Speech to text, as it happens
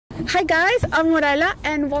Hi guys, I'm Morella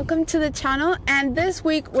and welcome to the channel, and this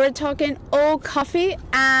week we're talking all coffee,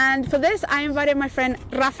 and for this I invited my friend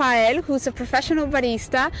Rafael, who's a professional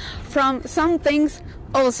barista from Some Things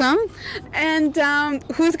Awesome, and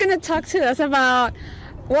who's gonna talk to us about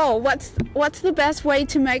what's the best way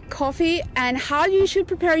to make coffee and how you should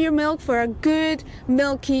prepare your milk for a good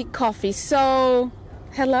milky coffee. So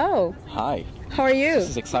hello. Hi. How are you?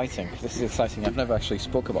 This is exciting. I've never actually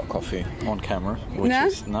spoke about coffee on camera, which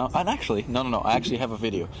is now. And actually, no. I actually have a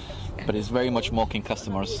video, but it's very much mocking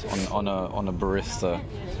customers on a barista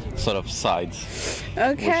sort of side,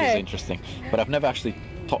 Okay. which is interesting. But I've never actually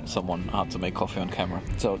taught someone how to make coffee on camera,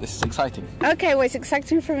 so this is exciting. Okay, well, it's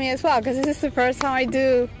exciting for me as well because this is the first time I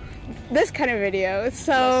do this kind of video.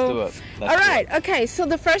 So Let's do it. All right. Okay. So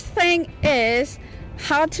the first thing is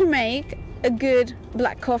how to make a good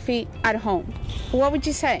black coffee at home. What would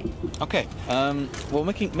you say? Okay. Well,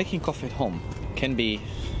 making coffee at home can be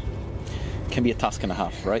a task and a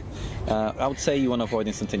half, right? I would say you want to avoid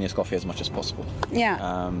instantaneous coffee as much as possible. Yeah.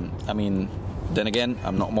 I mean, then again,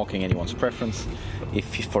 I'm not mocking anyone's preference.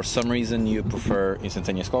 If for some reason you prefer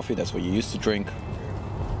instantaneous coffee, that's what you used to drink,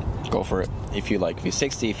 go for it. If you like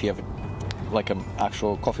V60, if you have like an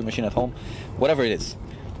actual coffee machine at home, whatever it is,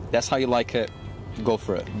 that's how you like it, go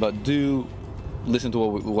for it. But do listen to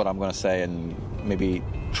what I'm going to say and maybe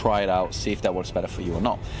try it out, see if that works better for you or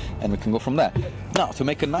not, and we can go from there. Now, to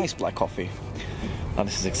make a nice black coffee, now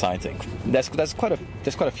this is exciting. There's quite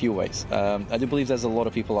a few ways. I do believe there's a lot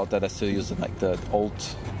of people out there that still use like the old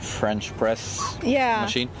French press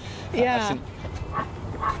machine. Yeah.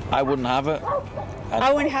 I wouldn't have it.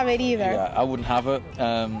 I wouldn't have it either. Yeah, I wouldn't have it.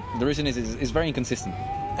 The reason is it's very inconsistent.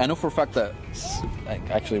 I know for a fact that I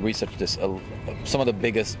actually researched this. Some of the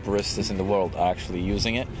biggest baristas in the world are actually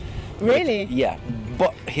using it. Really? Yeah.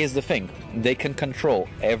 But here's the thing: they can control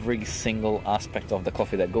every single aspect of the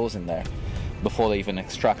coffee that goes in there before they even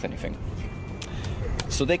extract anything.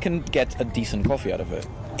 So they can get a decent coffee out of it.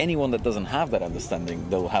 Anyone that doesn't have that understanding,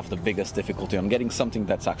 they'll have the biggest difficulty on getting something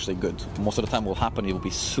that's actually good. Most of the time what will happen, it will be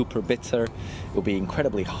super bitter, it will be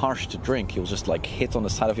incredibly harsh to drink, you'll just like hit on the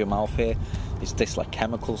side of your mouth here, it tastes like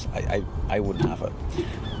chemicals. I wouldn't have it.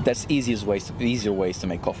 That's easier ways to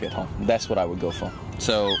make coffee at home. That's what I would go for.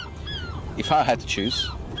 So if I had to choose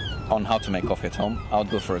on how to make coffee at home, I would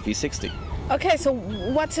go for a V60. Okay, so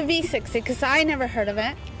what's a V60? Because I never heard of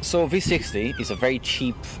it. So V60 is a very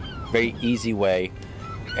cheap, very easy way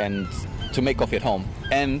and to make coffee at home,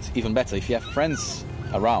 and even better if you have friends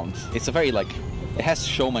around. It's a very it has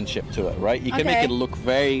showmanship to it, right? You can make it look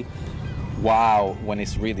very wow when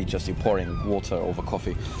it's really just you pouring water over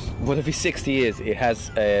coffee. What a V60 is,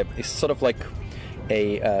 it's sort of like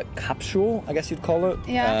a capsule, I guess you'd call it.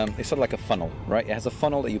 Yeah. It's sort of like a funnel, right? It has a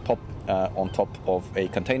funnel that you pop on top of a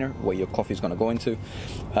container where your coffee is going to go into.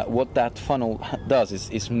 What that funnel does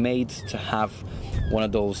is made to have one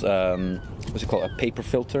of those what's it called, a paper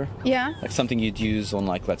filter? Yeah. Like something you'd use on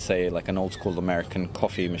let's say an old school American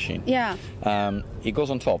coffee machine. Yeah. It goes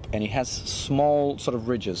on top and it has small sort of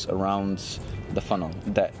ridges around the funnel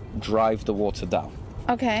that drive the water down.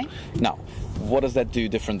 Okay. Now, what does that do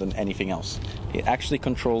different than anything else? It actually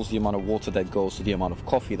controls the amount of water that goes to the amount of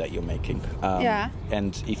coffee that you're making.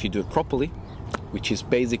 And if you do it properly, which is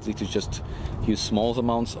basically to just use small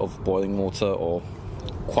amounts of boiling water or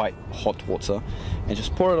quite hot water and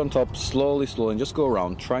just pour it on top slowly and just go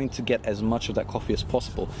around trying to get as much of that coffee as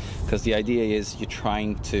possible, because the idea is you're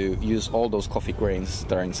trying to use all those coffee grains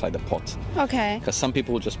that are inside the pot. Okay. Because some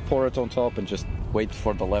people just pour it on top and just wait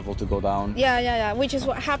for the level to go down. Yeah. Which is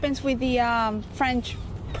what happens with the French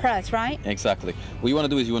press, right? Exactly. What you want to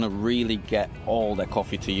do is you want to really get all that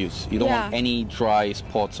coffee to use. You don't want any dry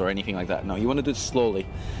spots or anything like that. No, you want to do it slowly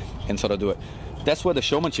and sort of do it. That's where the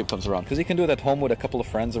showmanship comes around, because you can do it at home with a couple of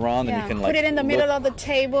friends around, and you can put it in the middle of the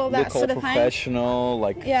table, that sort of thing. Professional,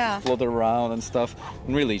 float around and stuff,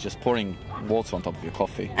 and really just pouring water on top of your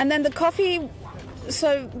coffee. And then the coffee,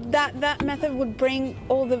 so that method would bring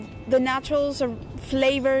all the naturals or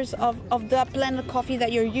flavors of that blend of coffee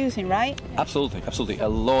that you're using, right? Absolutely. A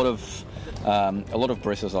lot of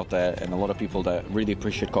baristas out there and a lot of people that really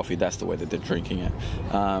appreciate coffee, that's the way that they're drinking it.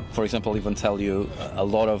 For example, I'll even tell you, a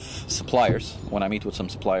lot of suppliers, when I meet with some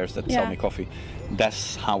suppliers that sell me coffee,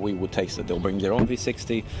 that's how we would taste it. They'll bring their own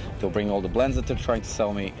V60, they'll bring all the blends that they're trying to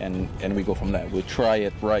sell me, and we go from there. We'll try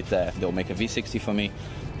it right there. They'll make a V60 for me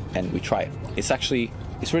and we try it.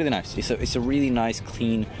 It's really nice. It's a really nice,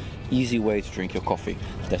 clean, easy way to drink your coffee.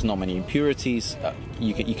 There's not many impurities.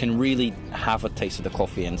 You can really have a taste of the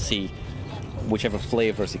coffee and see whichever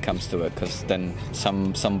flavors it comes to it, because then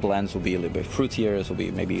some blends will be a little bit fruitier, will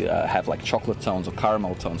be maybe have like chocolate tones or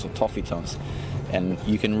caramel tones or toffee tones, and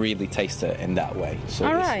you can really taste it in that way. So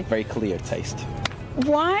All it's right. very clear taste.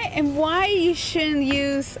 Why you shouldn't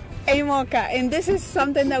use a mocha? And this is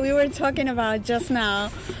something that we were talking about just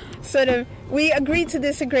now. Sort of, we agree to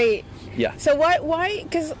disagree. Yeah. So why?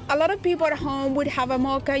 Because a lot of people at home would have a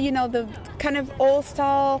mocha, you know, the kind of old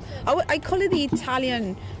style. I call it the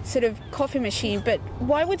Italian sort of coffee machine. But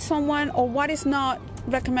why would someone, or what is not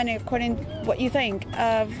recommended according to what you think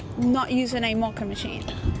of not using a mocha machine?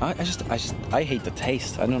 I hate the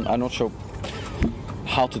taste. I'm not sure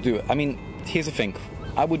how to do it. I mean, here's the thing.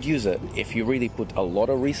 I would use it if you really put a lot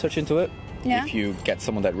of research into it. Yeah. If you get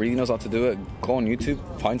someone that really knows how to do it, go on YouTube,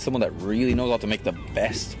 find someone that really knows how to make the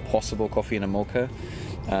best possible coffee in a mocha,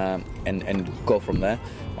 and go from there.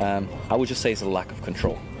 I would just say it's a lack of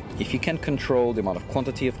control. If you can control the amount of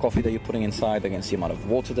quantity of coffee that you're putting inside against the amount of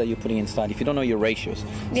water that you're putting inside, if you don't know your ratios,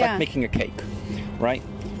 it's like making a cake, right?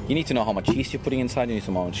 You need to know how much yeast you're putting inside, you need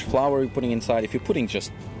to know how much flour you're putting inside. If you're putting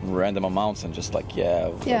just random amounts and just like,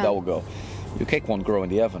 that will go, your cake won't grow in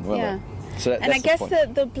the oven, will it? So and I guess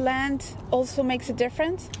the blend also makes a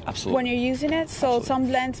difference. Absolutely. When you're using it. So Absolutely. some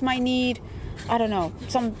blends might need, I don't know,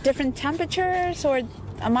 some different temperatures or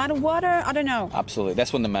amount of water. I don't know. Absolutely.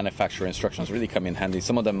 That's when the manufacturer instructions really come in handy.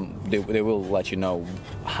 Some of them, they will let you know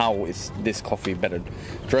how is this coffee better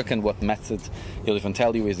drunk and what method. They'll even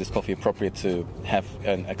tell you, is this coffee appropriate to have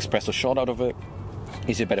an espresso shot out of it?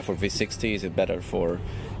 Is it better for V60? Is it better for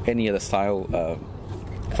any other style?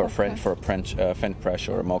 For a French press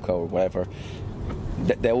or a mocha or whatever,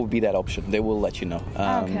 there will be that option. They will let you know.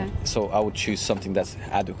 So I would choose something that's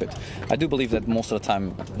adequate. I do believe that most of the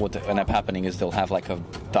time what ends up happening is they'll have like a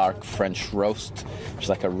dark French roast, which is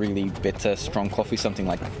like a really bitter, strong coffee, something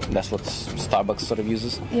like that's what Starbucks sort of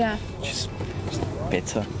uses. Yeah. Which is just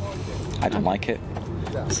bitter. I don't like it.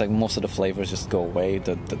 It's like most of the flavors just go away.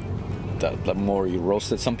 The more you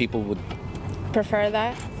roast it, some people would prefer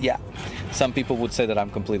that. Yeah. Some people would say that I'm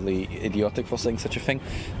completely idiotic for saying such a thing.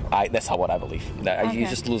 That's what I believe. You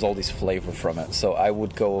just lose all this flavor from it. So I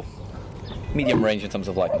would go medium range in terms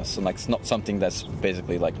of lightness. And like it's not something that's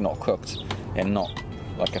basically like not cooked and not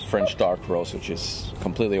like a French dark roast, which is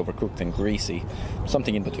completely overcooked and greasy.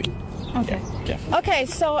 Something in between. Okay. Yeah. Okay.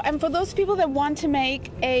 So, and for those people that want to make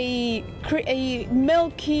a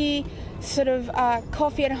milky sort of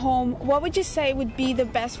coffee at home, what would you say would be the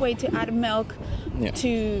best way to add milk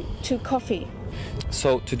to coffee?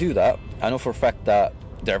 So to do that, I know for a fact that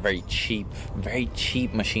there are very cheap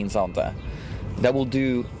machines out there that will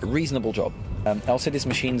do a reasonable job. I'll say these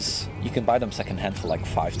machines, you can buy them secondhand for like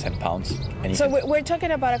 £5-10. And so we're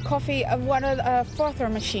talking about a coffee of one of frother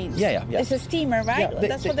machines. Yeah. It's a steamer, right? Yeah,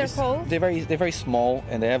 that's what they're called. They're very small,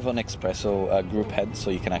 and they have an espresso group head,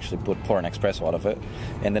 so you can actually pour an espresso out of it.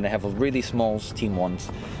 And then they have a really small steam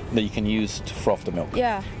ones that you can use to froth the milk.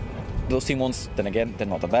 Yeah. Those steam ones, then again, they're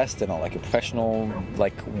not the best. They're not like a professional,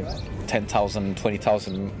 like 10,000,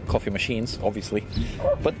 20,000 coffee machines, obviously.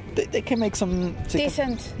 But they can make some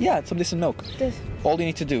decent. Some decent milk. All you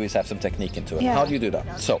need to do is have some technique into it. Yeah. How do you do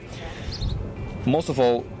that? So, most of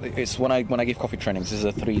all, it's when I give coffee trainings, this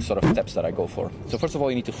is the 3 sort of steps that I go for. So first of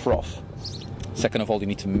all, you need to froth. Second of all, you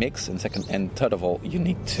need to mix, and third of all, you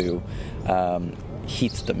need to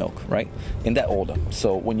heat the milk, right? In that order.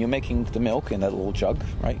 So when you're making the milk in that little jug,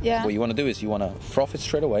 right? Yeah. What you want to do is you want to froth it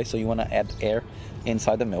straight away. So you want to add air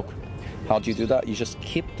inside the milk. How do you do that? You just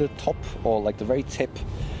keep the top, or like the very tip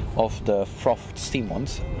of the frothed steam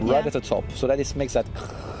ones right at the top, so that it makes that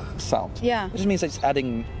sound. Yeah. It just means that it's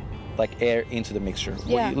adding like air into the mixture.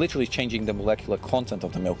 Yeah. Well, you're literally changing the molecular content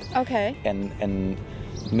of the milk. Okay. And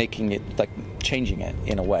making it, like changing it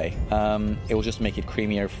in a way. It will just make it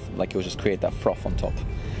creamier, like it will just create that froth on top.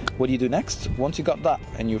 What do you do next? Once you got that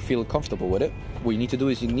and you feel comfortable with it, what you need to do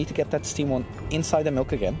is you need to get that steam one inside the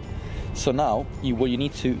milk again. So now what you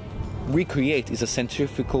need to recreate is a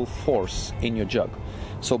centrifugal force in your jug.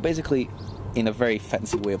 So basically, in a very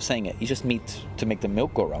fancy way of saying it, you just need to make the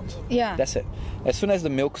milk go around. Yeah. That's it. As soon as the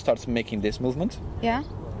milk starts making this movement,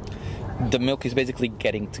 the milk is basically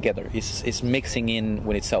getting together. It's mixing in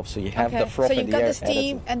with itself. So you have the froth and the air. So you've got the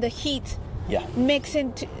steam and the heat Yeah. mix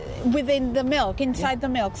into within the milk, inside the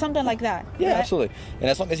milk, something like that. Yeah, right? absolutely. And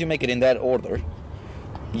as long as you make it in that order,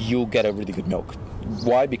 you'll get a really good milk.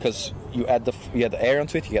 Why? Because you add the air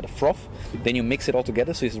onto it, you get a froth, then you mix it all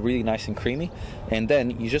together, so it's really nice and creamy, and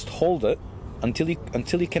then you just hold it until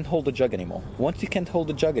you can't hold the jug anymore. Once you can't hold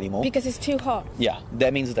the jug anymore, because it's too hot. Yeah,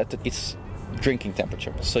 that means that it's drinking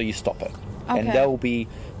temperature, so you stop it. Okay. And that will be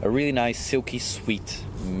a really nice, silky, sweet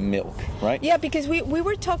milk, right? Yeah, because we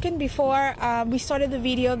were talking before we started the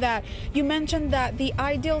video that you mentioned that the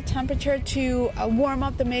ideal temperature to warm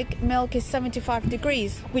up the milk is 75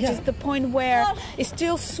 degrees, which is the point where it's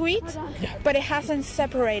still sweet, but it hasn't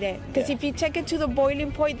separated. Because if you take it to the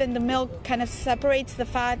boiling point, then the milk kind of separates the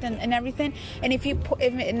fat and everything. And if you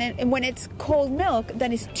when it's cold milk,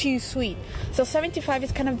 then it's too sweet. So 75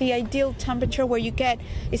 is kind of the ideal temperature where you get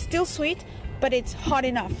it's still sweet, but it's hot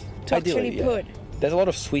enough to actually put. There's a lot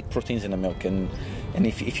of sweet proteins in the milk, and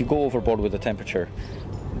if you go overboard with the temperature,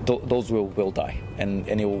 those will die, and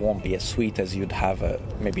it won't be as sweet as you'd have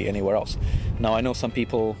maybe anywhere else. Now, I know some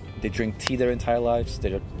people, they drink tea their entire lives.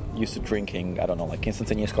 They're used to drinking, I don't know, like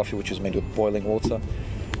instantaneous coffee, which is made with boiling water.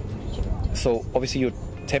 So obviously your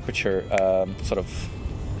temperature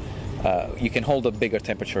you can hold a bigger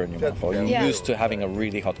temperature in your mouth, or you're used to having a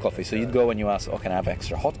really hot coffee. So you'd go and you ask, oh, can I have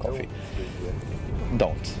extra hot coffee?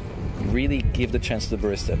 Don't. Really give the chance to the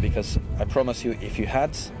barista, because I promise you, if you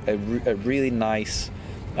had a really nice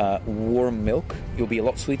warm milk, you'll be a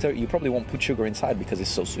lot sweeter. You probably won't put sugar inside because it's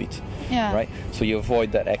so sweet, right? So you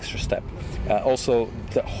avoid that extra step. Also,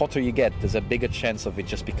 the hotter you get, there's a bigger chance of it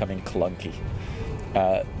just becoming clunky.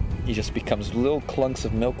 It just becomes little clunks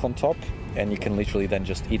of milk on top, and you can literally then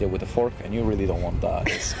just eat it with a fork, and you really don't want that.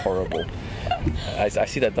 It's horrible. I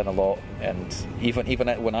see that done a lot, and even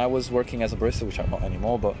when I was working as a barista, which I'm not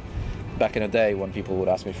anymore, but back in the day when people would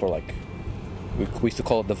ask me for, like, we used to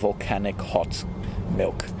call it the volcanic hot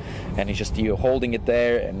milk, and it's just you're holding it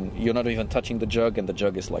there and you're not even touching the jug, and the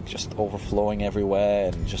jug is like just overflowing everywhere,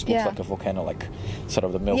 and it just looks like a volcano, like sort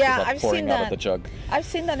of the milk is like pouring out of the jug. I've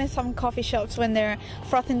seen that in some coffee shops when they're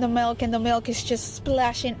frothing the milk and the milk is just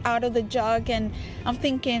splashing out of the jug, and I'm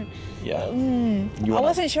thinking I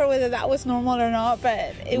wasn't sure whether that was normal or not,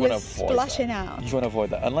 but it was splashing out. You want to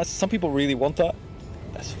avoid that, unless some people really want that.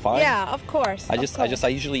 That's fine. Yeah, of course. I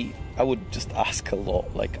would just ask a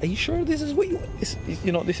lot, like, are you sure this is what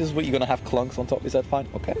this is what you're gonna have clunks on top? Is that fine?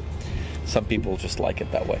 Okay. Some people just like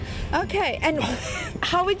it that way. Okay. And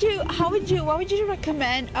what would you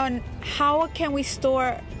recommend on how can we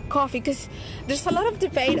store coffee? Because there's a lot of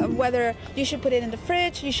debate on whether you should put it in the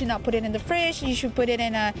fridge, you should not put it in the fridge, you should put it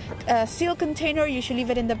in a sealed container, you should leave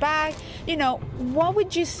it in the bag. What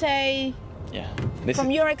would you say?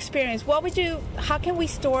 From your experience, how can we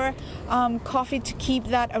store coffee to keep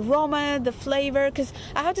that aroma, the flavor? Because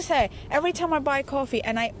I have to say, every time I buy coffee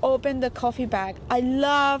and I open the coffee bag, I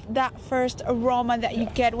love that first aroma that you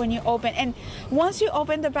get when you open. And once you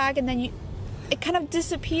open the bag, and then it kind of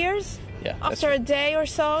disappears after a day or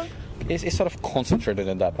so. It's sort of concentrated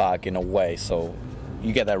in that bag in a way, so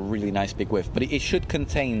you get that really nice big whiff. But it should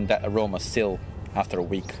contain that aroma still after a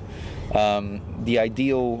week. The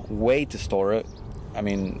ideal way to store it, I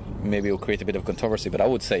mean, maybe it'll create a bit of controversy, but I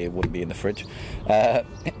would say it wouldn't be in the fridge. I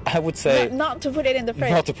would say not to put it in the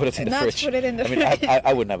fridge. Not to put it in the fridge. Not to put it in the fridge.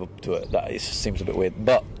 I would never do it. That seems a bit weird.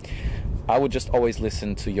 But I would just always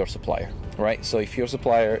listen to your supplier, right? So if your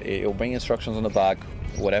supplier, it'll bring instructions on the bag,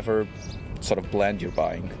 whatever sort of blend you're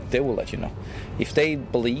buying, they will let you know. If they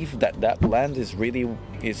believe that blend is really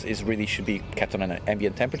should be kept on an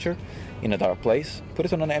ambient temperature in a dark place, put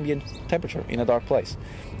it on an ambient temperature in a dark place.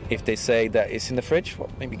 If they say that it's in the fridge, well,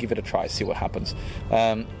 maybe give it a try, see what happens.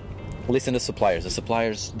 Listen to suppliers. The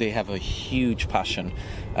suppliers, they have a huge passion.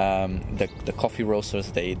 The coffee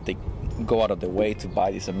roasters, they go out of their way to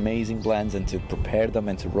buy these amazing blends and to prepare them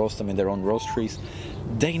and to roast them in their own roasteries.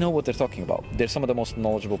 They know what they're talking about. They're some of the most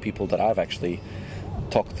knowledgeable people that I've actually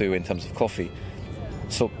talked to in terms of coffee.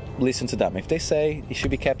 So listen to them. If they say it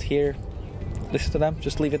should be kept here, listen to them,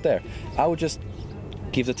 just leave it there. I would just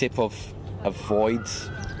give the tip of avoid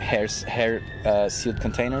hair sealed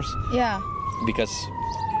containers. Yeah. Because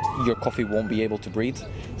your coffee won't be able to breathe.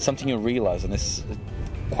 Something you realize, and this is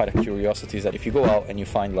quite a curiosity, is that if you go out and you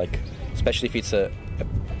find, like, especially if it's a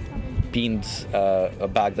beans, a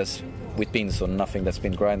bag that's with beans, so nothing that's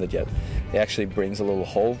been grinded yet, it actually brings a little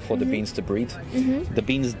hole for the beans to breathe. The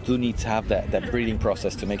beans do need to have that breathing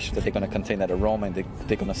process to make sure that they're going to contain that aroma and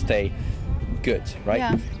they're going to stay good, right?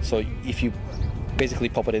 Yeah. So if you basically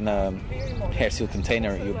pop it in a hair sealed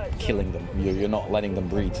container, you're killing them. You're not letting them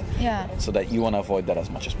breathe. Yeah. So that you want to avoid that as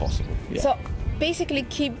much as possible. Yeah. So basically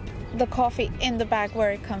keep the coffee in the bag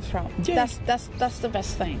where it comes from. Yeah. That's the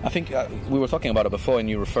best thing. I think we were talking about it before, and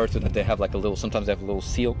you referred to that they have like sometimes they have a little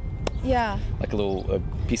seal. Yeah. Like a little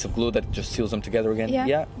piece of glue that just seals them together again.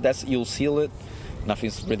 Yeah. You'll seal it.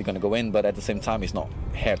 Nothing's really going to go in, but at the same time, it's not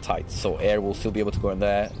hair tight. So air will still be able to go in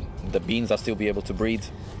there. The beans will still be able to breathe.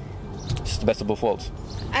 It's the best of both worlds.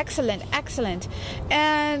 Excellent.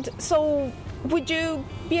 And so would you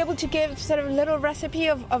be able to give sort of a little recipe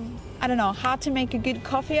of I don't know, how to make a good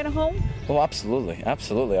coffee at home? Oh, absolutely,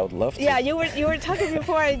 absolutely. I would love to. Yeah, you were talking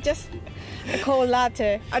before. A cold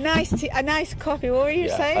latte, a nice coffee. What were you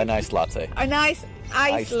saying? A nice latte. A nice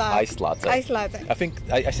iced latte. Iced latte. Iced latte. I think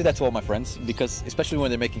I say that to all my friends, because especially when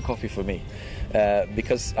they're making coffee for me,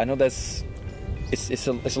 because I know it's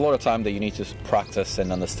a lot of time that you need to practice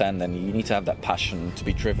and understand, and you need to have that passion to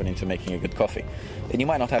be driven into making a good coffee, and you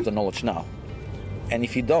might not have the knowledge now. And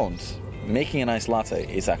if you don't, making a nice latte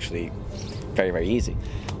is actually very, very easy.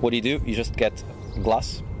 What do? You just get a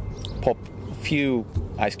glass, pop a few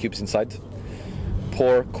ice cubes inside,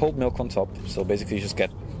 pour cold milk on top. So basically you just get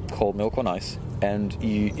cold milk on ice, and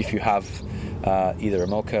if you have either a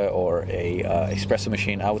mocha or a espresso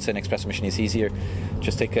machine, I would say an espresso machine is easier.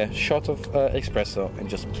 Just take a shot of espresso and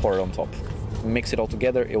just pour it on top. Mix it all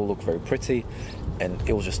together, it will look very pretty, and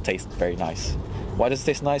it will just taste very nice. Why does it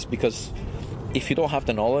taste nice? Because if you don't have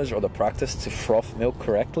the knowledge or the practice to froth milk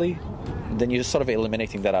correctly, then you're just sort of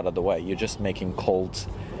eliminating that out of the way. You're just making cold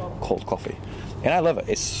coffee. And I love it.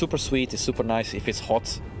 It's super sweet, it's super nice. If it's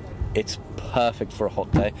hot, it's perfect for a hot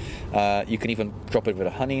day. You can even drop it with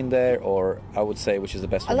a honey in there, or I would say, which is the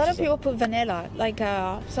best one. A lot of people put vanilla, like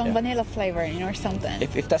some vanilla flavor in or something.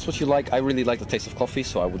 If that's what you like, I really like the taste of coffee,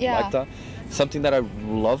 so I would like that. Something that I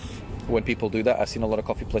love when people do that, I've seen a lot of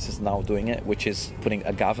coffee places now doing it, which is putting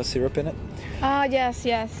agave syrup in it. Yes.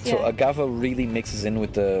 So agave really mixes in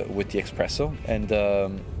with the espresso, and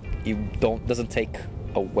it doesn't take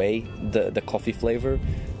away the coffee flavor,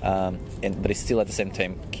 but it still at the same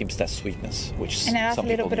time keeps that sweetness, which and it adds a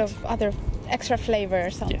little bit of other extra flavor or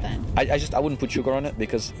something. Yeah. I wouldn't put sugar on it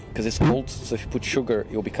because it's cold. So if you put sugar,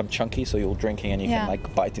 it will become chunky. So you're drinking and you can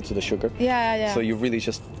like bite into the sugar. Yeah. So you really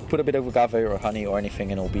just put a bit of agave or honey or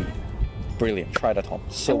anything, and it'll be brilliant. Try it at home.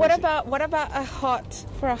 So what about a hot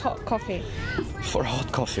coffee? For a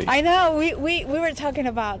hot coffee. I know we were talking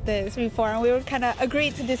about this before, and we would kind of agree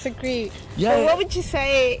to disagree. Yeah. But what would you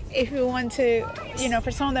say if you want to,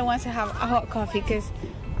 for someone that wants to have a hot coffee? Because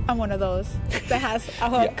I'm one of those that has a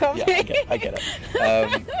hot coffee. Yeah, I get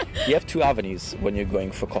it. You have two avenues when you're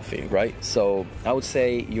going for coffee, right? So I would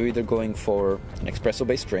say you're either going for an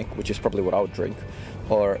espresso-based drink, which is probably what I would drink,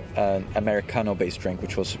 or an Americano-based drink,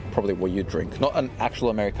 which was probably what you drink. Not an actual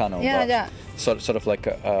Americano, but sort of like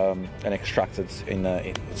an extracted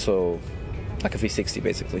so like a V60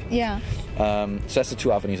 basically. Yeah. So that's the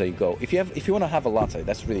two avenues that you go. If you want to have a latte,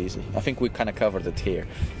 that's really easy. I think we kind of covered it here.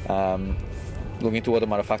 Looking into what the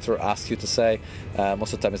manufacturer asks you to say,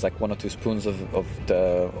 most of the time it's like 1 or 2 spoons of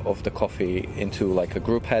the coffee into like a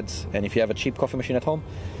group head. And if you have a cheap coffee machine at home,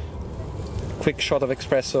 quick shot of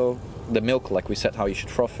espresso, the milk, like we said, how you should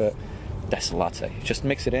froth it. That's a latte. Just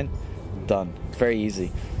mix it in, done. Very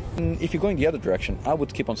easy. And if you're going the other direction, I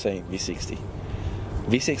would keep on saying V60.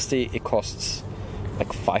 V60, it costs like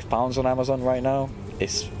 £5 on Amazon right now.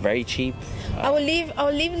 It's very cheap. I will leave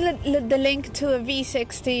the link to the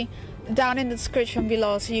V60 down in the description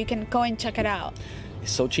below, so you can go and check it out.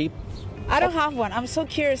 It's so cheap. I don't have one. I'm so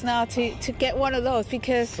curious now to get one of those,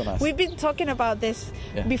 because so nice. We've been talking about this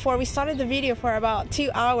before we started the video for about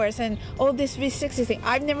 2 hours, and all this V60 thing.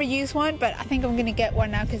 I've never used one, but I think I'm gonna get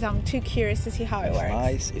one now because I'm too curious to see how it works.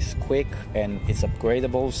 Nice, it's quick, and it's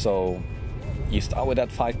upgradable. So you start with that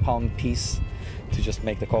 £5 piece to just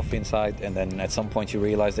make the coffee inside, and then at some point you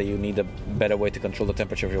realize that you need a better way to control the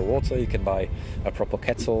temperature of your water. You can buy a proper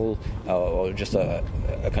kettle or just a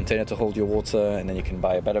container to hold your water, and then you can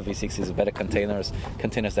buy a better V60s, better containers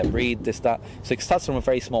that breathe this, that. So it starts from a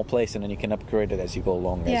very small place, and then you can upgrade it as you go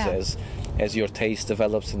along. As your taste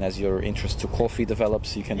develops and as your interest to coffee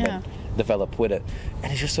develops, you can then develop with it.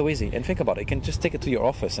 And it's just so easy. And think about it, you can just take it to your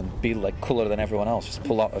office and be like cooler than everyone else. Just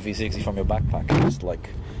pull out a V60 from your backpack and just like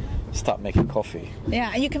start making coffee.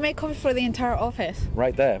 Yeah, and you can make coffee for the entire office.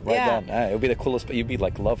 Right there, down. It'll be the coolest, but you'll be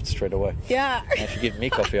like loved straight away. Yeah. And if you give me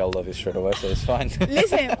coffee, I'll love you straight away, so it's fine.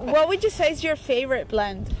 Listen, what would you say is your favorite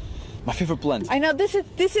blend? My favorite blend? I know this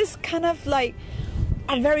is kind of like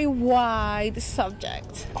a very wide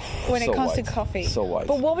subject when it comes to coffee. So wide.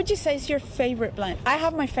 But what would you say is your favorite blend? I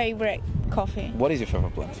have my favorite coffee. What is your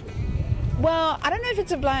favorite blend? Well, I don't know if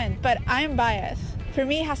it's a blend, but I am biased. For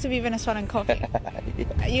me, it has to be Venezuelan coffee.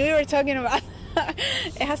 You were talking about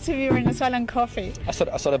it has to be Venezuelan coffee. I sort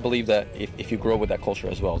of believe that if you grow with that culture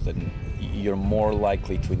as well, then you're more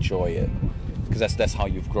likely to enjoy it, because that's how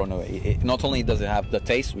you've grown up. Not only does it have the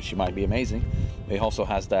taste, which might be amazing, it also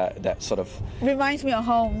has that sort of... Reminds me of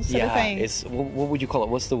home sort of thing. It's, what would you call it?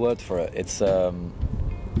 What's the word for it? It's... I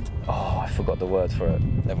forgot the word for it.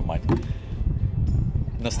 Never mind.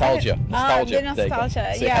 Nostalgia. The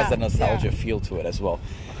nostalgia. So it has a nostalgia feel to it as well.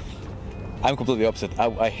 I'm completely opposite.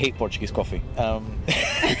 I hate Portuguese coffee.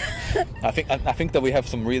 I think that we have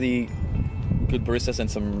some really good baristas and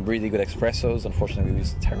some really good espressos. Unfortunately, we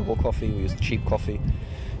use terrible coffee. We use cheap coffee.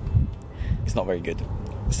 It's not very good.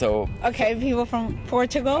 So okay, people from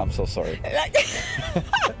Portugal. I'm so sorry.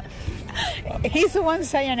 He's the one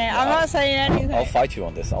saying it. I'm not saying anything. I'll fight you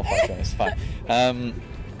on this. It's fine.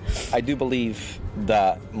 I do believe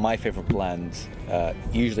that my favorite blend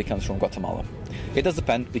usually comes from Guatemala. It does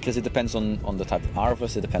depend, because it depends on the type of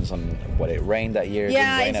harvest. It depends on what it rained that year.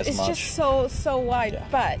 Yeah, it didn't rain as much. Just so wide. Yeah.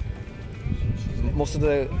 But most of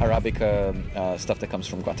the Arabica stuff that comes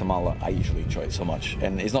from Guatemala, I usually enjoy it so much.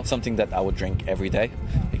 And it's not something that I would drink every day,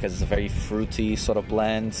 because it's a very fruity sort of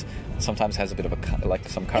blend. Sometimes has a bit of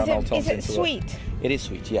some caramel tones into it. Is it sweet? It is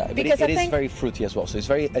sweet, yeah. Because but it is very fruity as well. So it's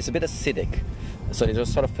a bit acidic. So it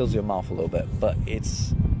just sort of fills your mouth a little bit, but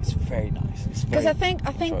it's very nice. Because I think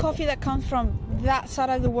coffee that comes from that side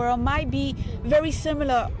of the world might be very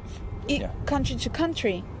similar country to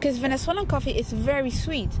country, because Venezuelan coffee is very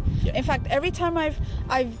sweet. Yeah. In fact, every time I've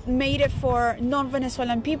made it for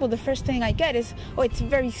non-Venezuelan people, the first thing I get is, oh, it's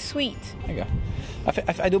very sweet. There you go.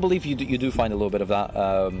 I do believe you do find a little bit of that,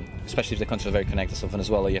 especially if the countries are very connected. So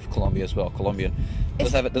Venezuela, you have Colombia as well. Colombian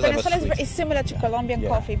Venezuela is similar to Colombian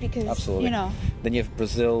coffee, because absolutely. You know. Then you have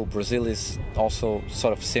Brazil. Brazil is also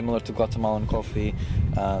sort of similar to Guatemalan coffee,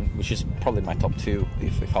 which is probably my top two.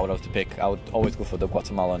 If I would have to pick, I would always go for the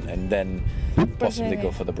Guatemalan and then possibly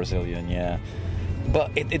go for the Brazilian. Yeah,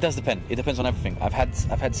 but it does depend. It depends on everything. I've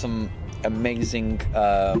had some amazing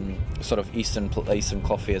sort of Eastern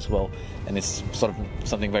coffee as well, and it's sort of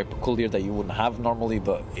something very peculiar that you wouldn't have normally,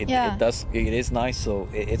 but it is nice. So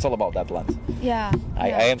it's all about that blend. I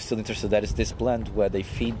am still interested. That is this blend where they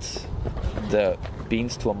feed the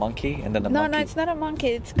beans to a monkey, and then no, it's not a monkey.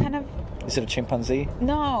 It's kind of. Is it a chimpanzee?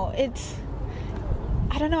 No, it's.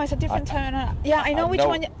 I don't know. It's a different time. I know which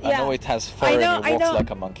one. I know it has fur and it walks like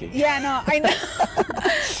a monkey. Yeah, no,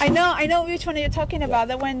 I know. I know which one you're talking about.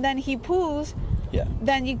 That when then he poos. Yeah.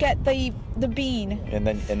 Then you get the bean. And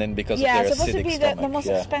then because of their it's supposed to acidic be the most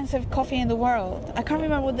expensive coffee in the world. I can't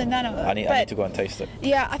remember what the name of it. I need to go and taste it.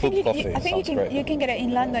 Yeah, I think you can get it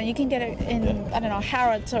in London. You can get it in I don't know,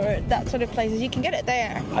 Harrods or that sort of places. You can get it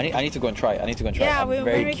there. I need to go and try. Yeah, I'm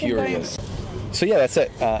very curious. So yeah, that's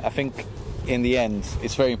it. I think. In the end,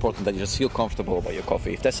 it's very important that you just feel comfortable about your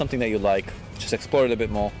coffee. If that's something that you like, just explore it a bit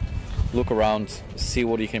more, look around, see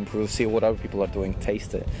what you can improve, see what other people are doing,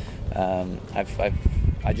 taste it.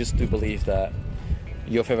 I just do believe that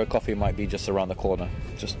your favorite coffee might be just around the corner.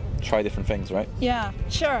 Just try different things, right? Yeah,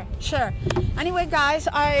 sure. Anyway, guys,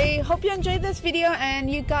 I hope you enjoyed this video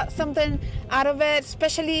and you got something out of it.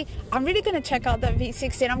 Especially, I'm really going to check out that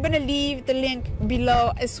V60. I'm going to leave the link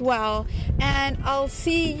below as well. And I'll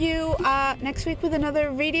see you next week with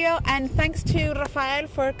another video. And thanks to Rafael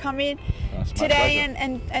for coming today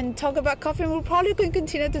and talk about coffee. We're probably going to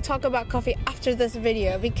continue to talk about coffee after this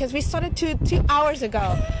video, because we started 2 hours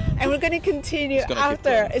ago. And we're going to continue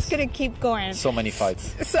after. It's going to keep going. So many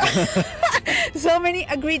fights. So many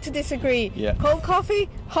agree to disagree. Yeah. Cold coffee,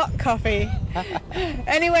 hot coffee.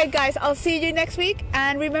 Anyway, guys, I'll see you next week.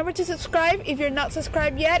 And remember to subscribe if you're not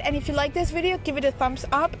subscribed yet. And if you like this video, give it a thumbs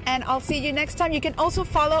up. And I'll see you next time. You can also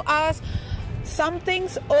follow us.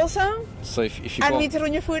 Something's awesome. So if you and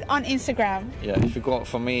Terruño Food on Instagram. Yeah, if you go,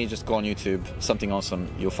 for me, just go on YouTube. Something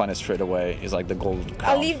awesome, you'll find it straight away. It's like the golden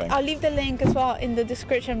crown thing. I'll leave the link as well in the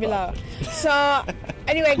description below. So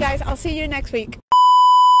anyway, guys, I'll see you next week.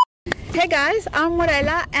 Hey guys, I'm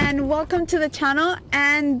Morella and welcome to the channel.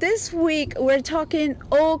 And this week we're talking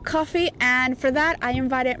old coffee, and for that I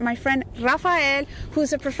invited my friend Rafael,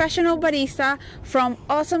 who's a professional barista from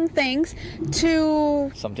Awesome Things,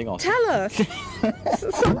 to something awesome. Tell us.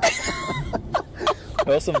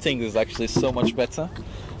 Awesome Things is actually so much better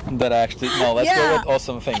that I actually let's go with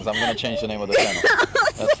Awesome Things. I'm gonna change the name of the channel.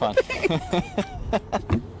 That's fun.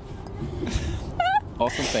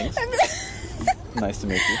 Awesome Things. Nice to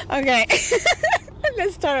meet you. Okay.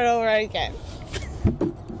 Let's start it over again.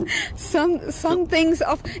 Some things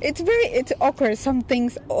it's awkward. Some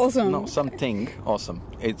things awesome. No, something awesome.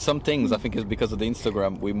 Some things I think is because of the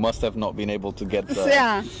Instagram. We must have not been able to get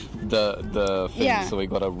the thing, so we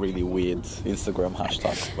got a really weird Instagram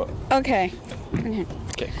hashtag. But okay.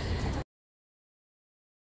 Okay.